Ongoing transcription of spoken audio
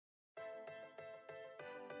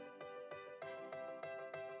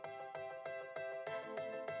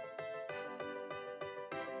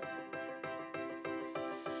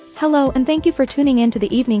Hello and thank you for tuning in to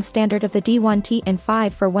the Evening Standard of the D1T and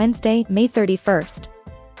 5 for Wednesday, May 31st.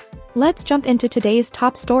 Let's jump into today's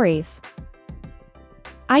top stories.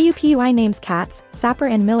 IUPUI names Katz, Sapper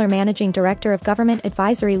and Miller Managing Director of Government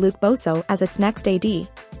Advisory Luke Boso as its next AD.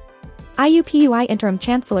 IUPUI Interim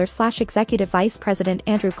Chancellor/Executive Vice President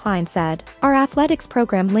Andrew Klein said, "Our athletics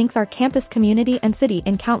program links our campus community and city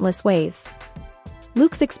in countless ways.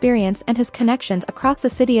 Luke's experience and his connections across the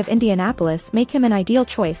city of Indianapolis make him an ideal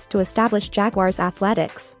choice to establish Jaguars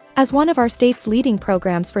athletics as one of our state's leading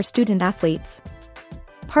programs for student athletes."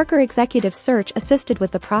 Parker Executive Search assisted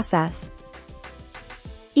with the process.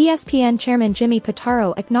 ESPN Chairman Jimmy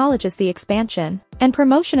Pitaro acknowledges the expansion and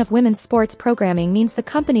promotion of women's sports programming means the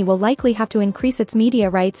company will likely have to increase its media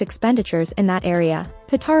rights expenditures in that area.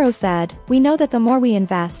 Pitaro said, "We know that the more we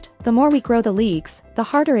invest, the more we grow the leagues, the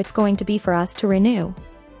harder it's going to be for us to renew.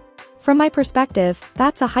 From my perspective,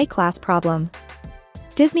 that's a high-class problem."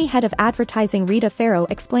 Disney head of advertising Rita Farrow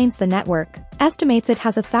explains the network estimates it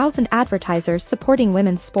has 1,000 advertisers supporting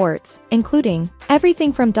women's sports, including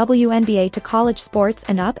everything from WNBA to college sports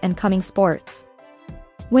and up-and-coming sports.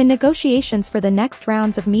 When negotiations for the next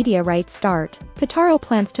rounds of media rights start, Pitaro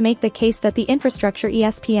plans to make the case that the infrastructure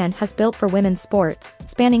ESPN has built for women's sports,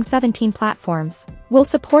 spanning 17 platforms, will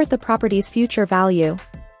support the property's future value.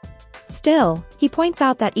 Still, he points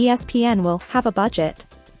out that ESPN will have a budget.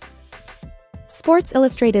 Sports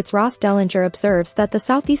Illustrated's Ross Dellinger observes that the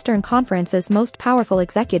Southeastern Conference's most powerful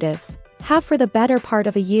executives have for the better part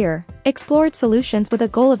of a year explored solutions with a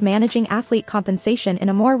goal of managing athlete compensation in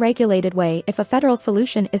a more regulated way if a federal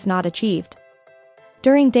solution is not achieved.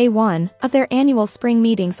 During day one of their annual spring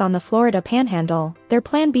meetings on the Florida Panhandle, their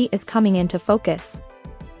Plan B is coming into focus.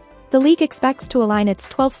 The league expects to align its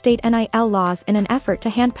 12-state NIL laws in an effort to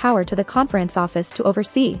hand power to the conference office to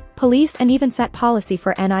oversee, police and even set policy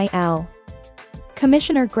for NIL.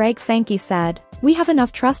 Commissioner Greg Sankey said, "We have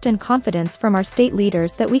enough trust and confidence from our state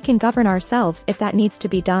leaders that we can govern ourselves if that needs to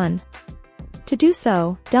be done." To do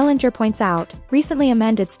so, Dellinger points out, recently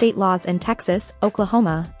amended state laws in Texas,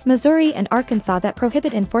 Oklahoma, Missouri and Arkansas that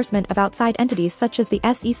prohibit enforcement of outside entities such as the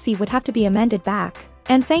SEC would have to be amended back.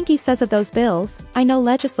 And Sankey says of those bills, "I know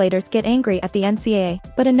legislators get angry at the NCAA,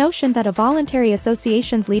 but a notion that a voluntary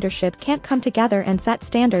association's leadership can't come together and set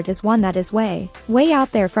standard is one that is way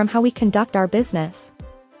out there from how we conduct our business."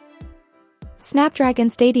 Snapdragon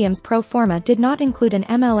Stadium's pro forma did not include an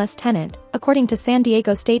MLS tenant, according to San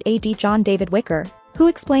Diego State AD John David Wicker, who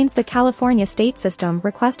explains the California state system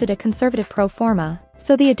requested a conservative pro forma,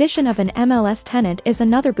 so the addition of an MLS tenant is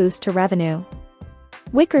another boost to revenue.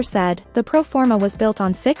 Wicker said, "The pro forma was built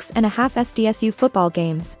on 6.5 SDSU football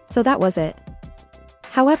games, so that was it."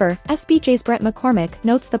 However, SBJ's Brett McCormick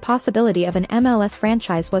notes the possibility of an MLS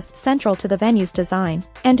franchise was central to the venue's design,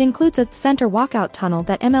 and includes a center walkout tunnel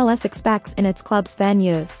that MLS expects in its club's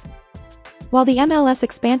venues. While the MLS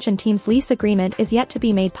expansion team's lease agreement is yet to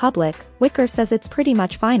be made public, Wicker says it's pretty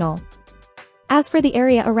much final. As for the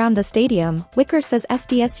area around the stadium, Wicker says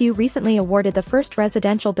SDSU recently awarded the first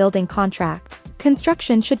residential building contract.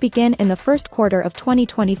 Construction should begin in the first quarter of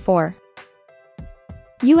 2024.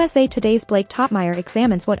 USA Today's Blake Topmeyer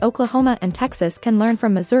examines what Oklahoma and Texas can learn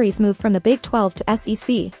from Missouri's move from the Big 12 to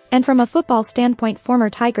SEC, and from a football standpoint former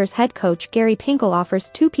Tigers head coach Gary Pinkel offers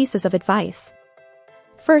two pieces of advice.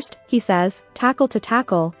 First, he says, tackle to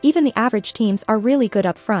tackle, even the average teams are really good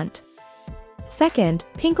up front. Second,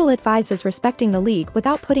 Pinkel advises respecting the league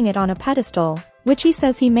without putting it on a pedestal, which he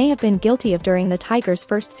says he may have been guilty of during the Tigers'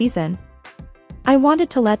 first season. "I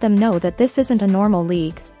wanted to let them know that this isn't a normal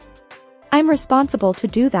league. I'm responsible to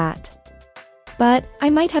do that. But, I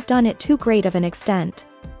might have done it too great of an extent."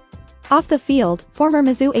 Off the field, former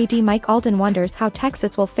Mizzou AD Mike Alden wonders how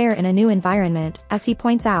Texas will fare in a new environment, as he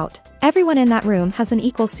points out, everyone in that room has an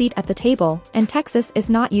equal seat at the table, and Texas is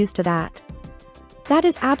not used to that. That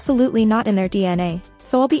is absolutely not in their DNA,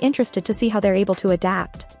 so I'll be interested to see how they're able to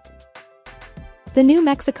adapt. The New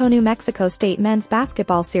Mexico State men's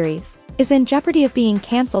basketball series is in jeopardy of being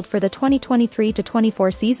canceled for the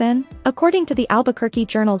 2023-24 season, according to the Albuquerque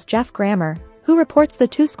Journal's Jeff Grammer, who reports the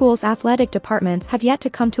two schools' athletic departments have yet to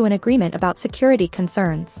come to an agreement about security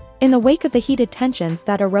concerns, in the wake of the heated tensions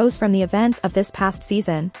that arose from the events of this past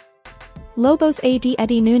season. Lobos AD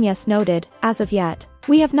Eddie Nunez noted, "As of yet,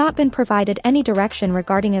 we have not been provided any direction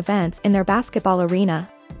regarding events in their basketball arena.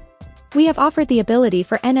 We have offered the ability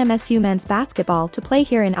for NMSU men's basketball to play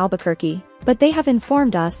here in Albuquerque, but they have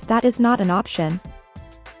informed us that is not an option.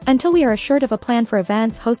 Until we are assured of a plan for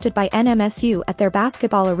events hosted by NMSU at their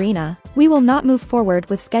basketball arena, we will not move forward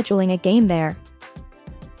with scheduling a game there."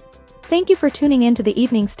 Thank you for tuning in to the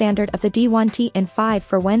Evening Standard of the D1T and 5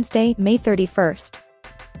 for Wednesday, May 31st.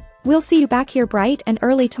 We'll see you back here bright and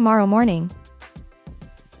early tomorrow morning.